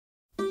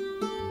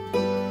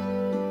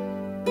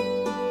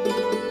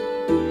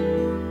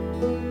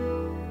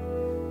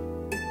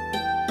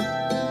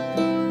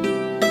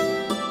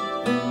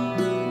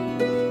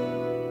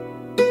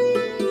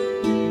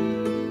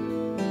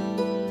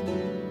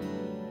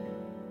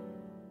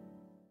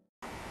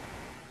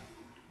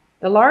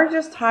The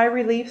largest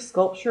high-relief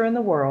sculpture in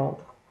the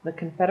world, the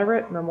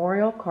Confederate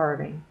memorial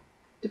carving,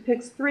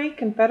 depicts three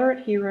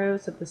Confederate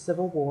heroes of the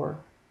Civil War: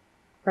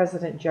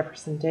 President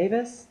Jefferson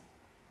Davis,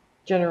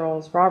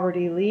 Generals Robert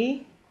E.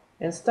 Lee,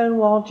 and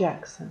Stonewall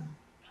Jackson.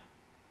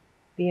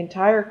 The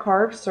entire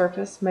carved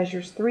surface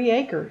measures 3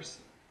 acres,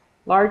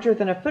 larger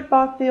than a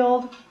football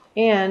field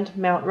and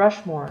Mount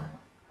Rushmore.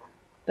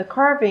 The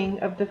carving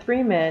of the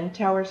 3 men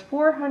towers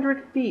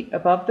 400 feet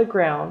above the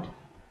ground,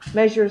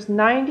 measures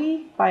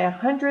 90 by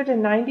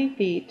 190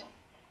 feet,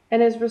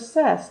 and is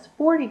recessed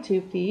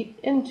 42 feet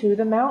into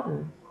the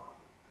mountain.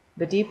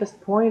 The deepest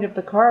point of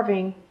the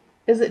carving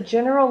is at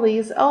General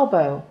Lee's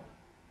elbow,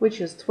 which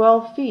is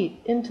 12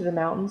 feet into the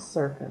mountain's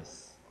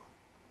surface.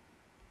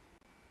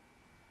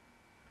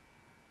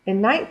 In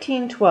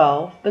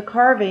 1912, the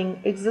carving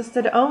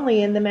existed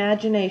only in the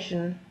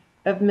imagination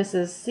of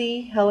Mrs.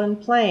 C. Helen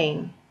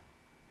Plain,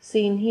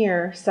 seen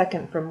here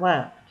second from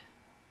left.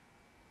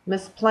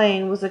 Miss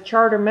Plain was a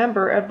charter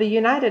member of the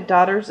United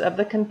Daughters of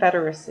the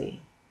Confederacy.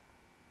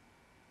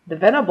 The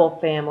Venable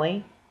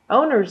family,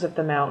 owners of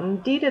the mountain,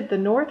 deeded the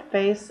north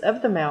face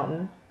of the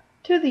mountain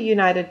to the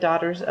United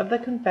Daughters of the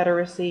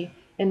Confederacy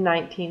in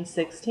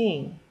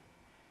 1916.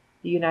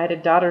 The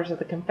United Daughters of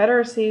the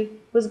Confederacy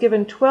was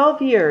given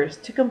 12 years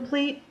to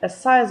complete a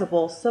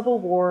sizable Civil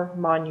War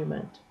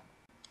monument.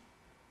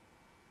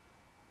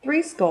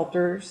 3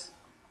 sculptors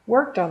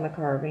worked on the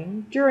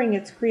carving during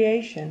its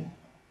creation.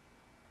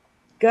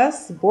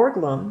 Gus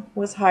Borglum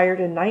was hired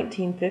in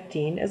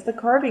 1915 as the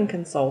carving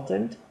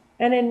consultant,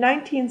 and in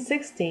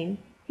 1916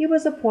 he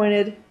was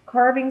appointed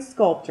carving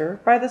sculptor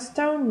by the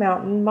Stone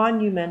Mountain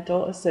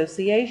Monumental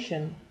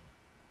Association.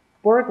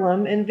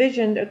 Borglum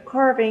envisioned a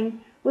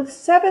carving with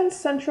 7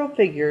 central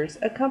figures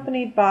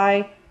accompanied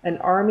by an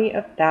army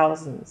of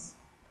thousands.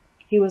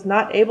 He was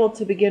not able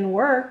to begin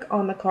work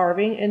on the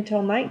carving until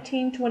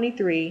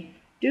 1923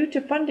 due to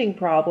funding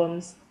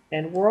problems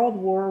and World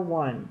War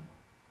I.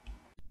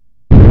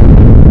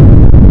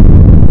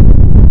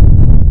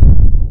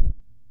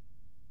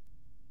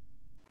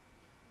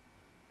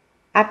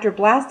 After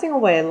blasting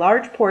away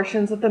large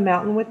portions of the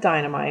mountain with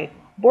dynamite,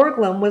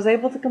 Borglum was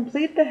able to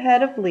complete the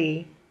head of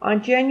Lee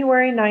on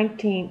January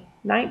 19,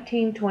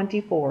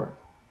 1924.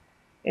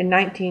 In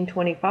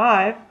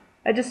 1925,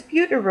 a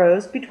dispute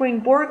arose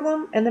between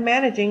Borglum and the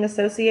managing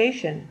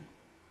association.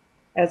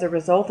 As a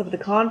result of the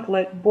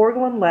conflict,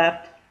 Borglum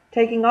left,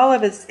 taking all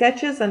of his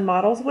sketches and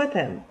models with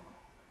him.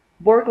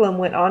 Borglum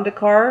went on to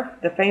carve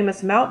the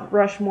famous Mount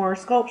Rushmore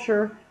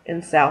sculpture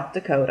in South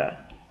Dakota.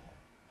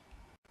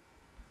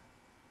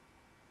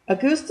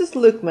 Augustus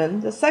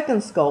Luckman, the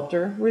second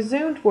sculptor,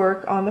 resumed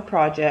work on the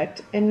project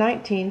in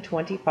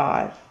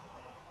 1925.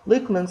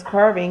 Luckman's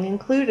carving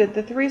included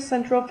the 3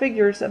 central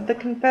figures of the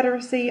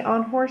Confederacy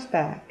on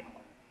horseback.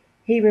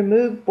 He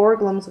removed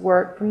Borglum's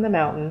work from the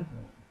mountain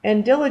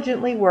and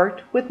diligently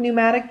worked with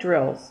pneumatic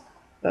drills,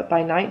 but by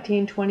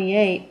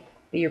 1928,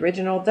 the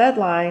original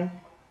deadline,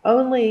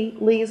 only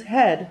Lee's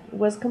head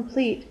was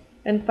complete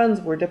and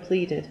funds were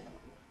depleted.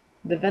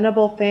 The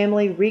Venable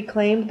family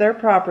reclaimed their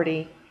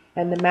property,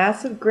 and the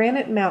massive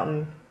granite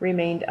mountain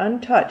remained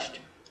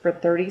untouched for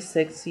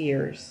 36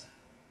 years.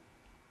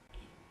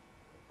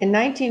 In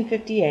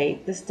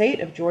 1958, the state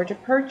of Georgia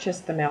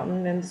purchased the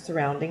mountain and the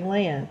surrounding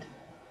land.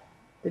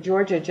 The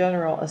Georgia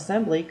General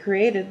Assembly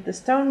created the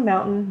Stone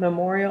Mountain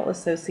Memorial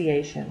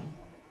Association.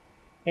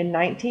 In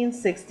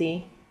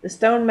 1960, the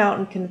Stone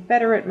Mountain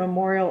Confederate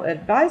Memorial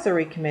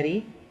Advisory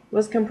Committee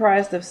was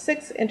comprised of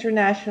 6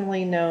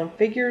 internationally known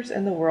figures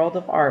in the world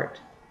of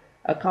art.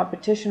 A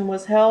competition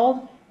was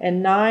held,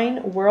 and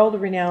 9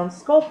 world-renowned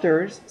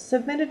sculptors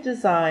submitted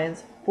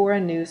designs for a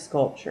new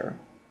sculpture.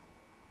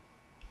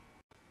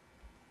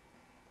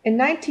 In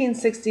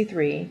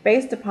 1963,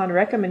 based upon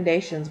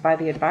recommendations by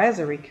the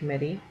Advisory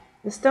Committee,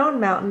 the Stone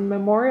Mountain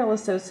Memorial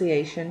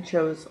Association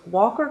chose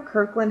Walker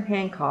Kirkland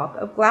Hancock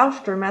of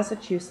Gloucester,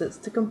 Massachusetts,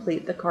 to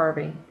complete the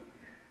carving.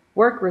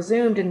 Work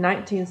resumed in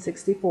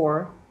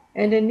 1964,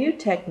 and a new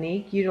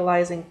technique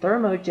utilizing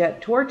thermojet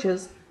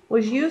torches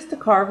was used to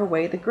carve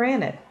away the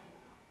granite.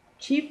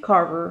 Chief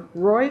carver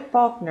Roy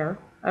Faulkner,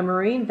 a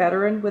Marine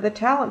veteran with a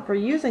talent for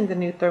using the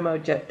new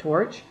thermojet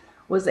torch,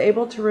 was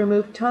able to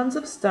remove tons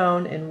of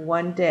stone in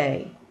 1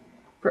 day.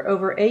 For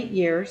over 8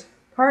 years,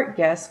 park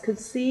guests could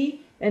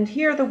see and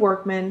hear the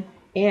workmen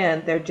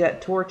and their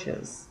jet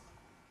torches.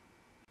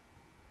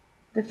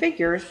 The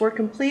figures were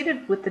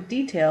completed with the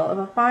detail of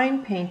a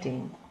fine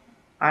painting.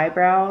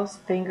 Eyebrows,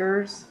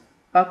 fingers,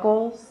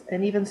 buckles,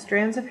 and even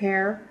strands of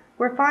hair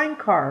were fine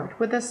carved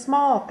with a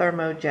small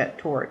thermojet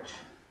torch.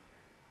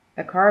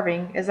 The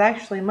carving is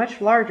actually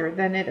much larger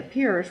than it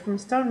appears from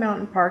Stone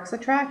Mountain Park's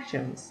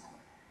attractions.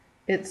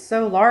 It's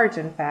so large,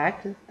 in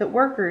fact, that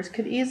workers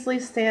could easily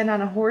stand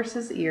on a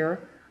horse's ear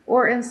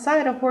or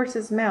inside a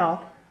horse's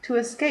mouth to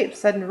escape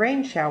sudden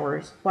rain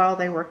showers while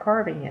they were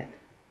carving it.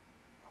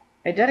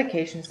 A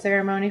dedication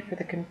ceremony for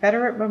the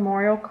Confederate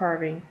memorial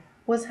carving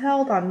was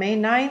held on May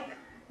 9,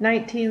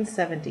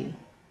 1970.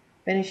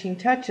 Finishing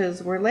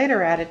touches were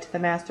later added to the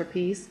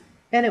masterpiece,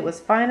 and it was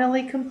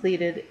finally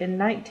completed in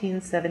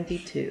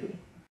 1972.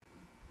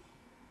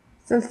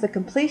 Since the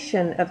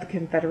completion of the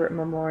Confederate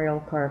memorial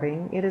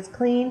carving, it is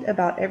cleaned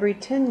about every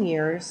 10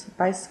 years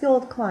by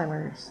skilled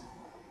climbers.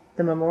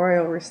 The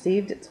memorial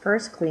received its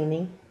first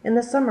cleaning in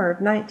the summer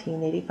of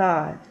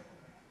 1985.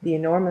 The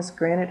enormous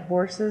granite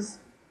horses,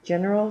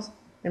 generals,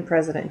 and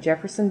President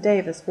Jefferson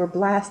Davis were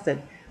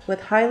blasted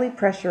with highly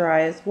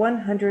pressurized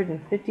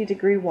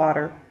 150-degree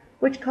water,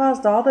 which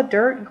caused all the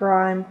dirt,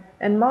 grime,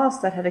 and moss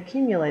that had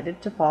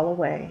accumulated to fall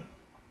away.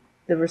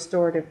 The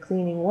restorative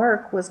cleaning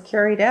work was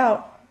carried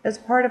out as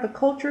part of a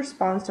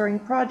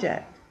culture-sponsoring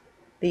project.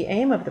 The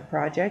aim of the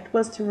project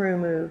was to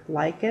remove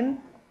lichen,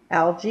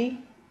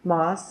 algae,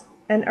 moss,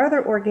 and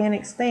other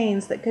organic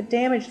stains that could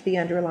damage the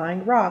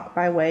underlying rock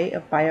by way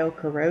of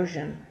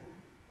biocorrosion.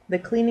 The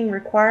cleaning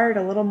required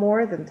a little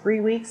more than 3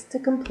 weeks to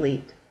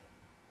complete.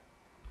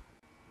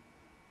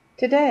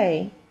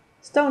 Today,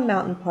 Stone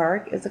Mountain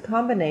Park is a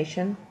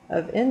combination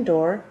of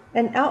indoor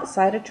and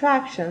outside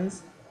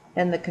attractions,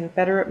 and the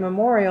Confederate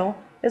Memorial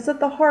is at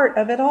the heart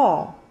of it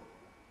all.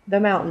 The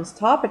mountain's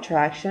top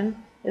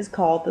attraction is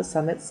called the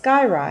Summit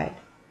Sky Ride.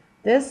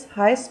 This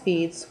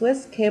high-speed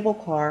Swiss cable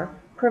car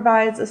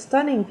provides a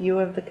stunning view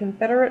of the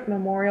Confederate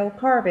memorial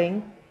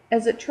carving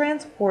as it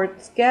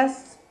transports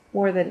guests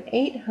more than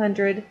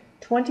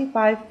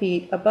 825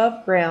 feet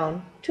above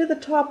ground to the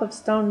top of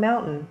Stone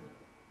Mountain.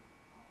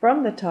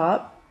 From the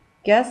top,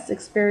 guests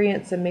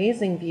experience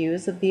amazing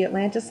views of the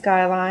Atlanta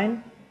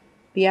skyline,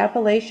 the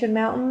Appalachian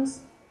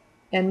Mountains,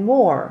 and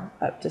more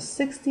up to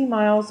 60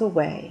 miles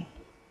away.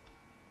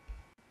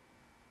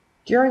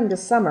 During the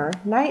summer,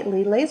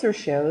 nightly laser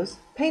shows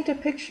paint a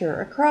picture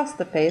across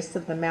the face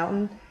of the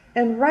mountain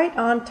and right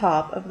on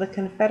top of the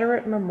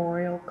Confederate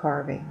memorial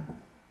carving.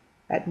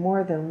 At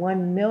more than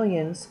 1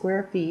 million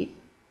square feet,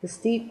 the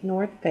steep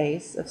north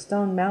face of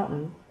Stone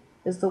Mountain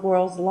is the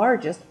world's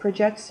largest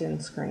projection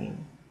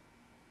screen.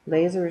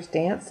 Lasers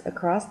dance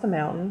across the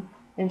mountain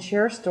and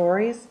share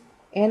stories,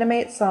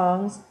 animate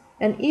songs,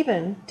 and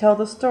even tell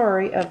the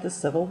story of the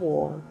Civil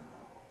War.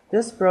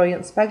 This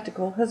brilliant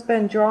spectacle has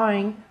been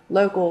drawing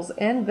locals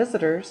and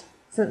visitors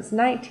since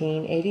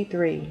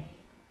 1983.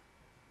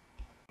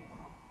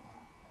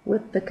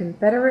 With the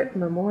Confederate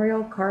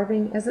memorial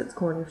carving as its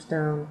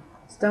cornerstone,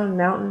 Stone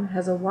Mountain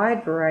has a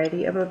wide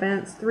variety of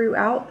events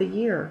throughout the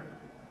year.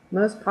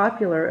 Most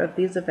popular of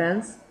these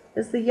events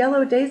is the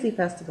Yellow Daisy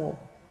Festival,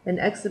 an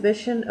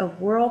exhibition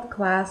of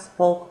world-class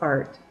folk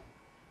art.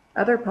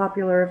 Other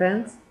popular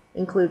events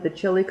include the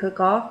Chili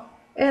Cook-Off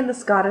and the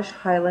Scottish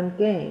Highland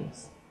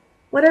Games.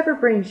 Whatever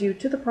brings you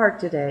to the park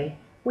today,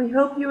 we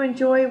hope you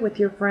enjoy with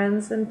your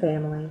friends and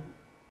family.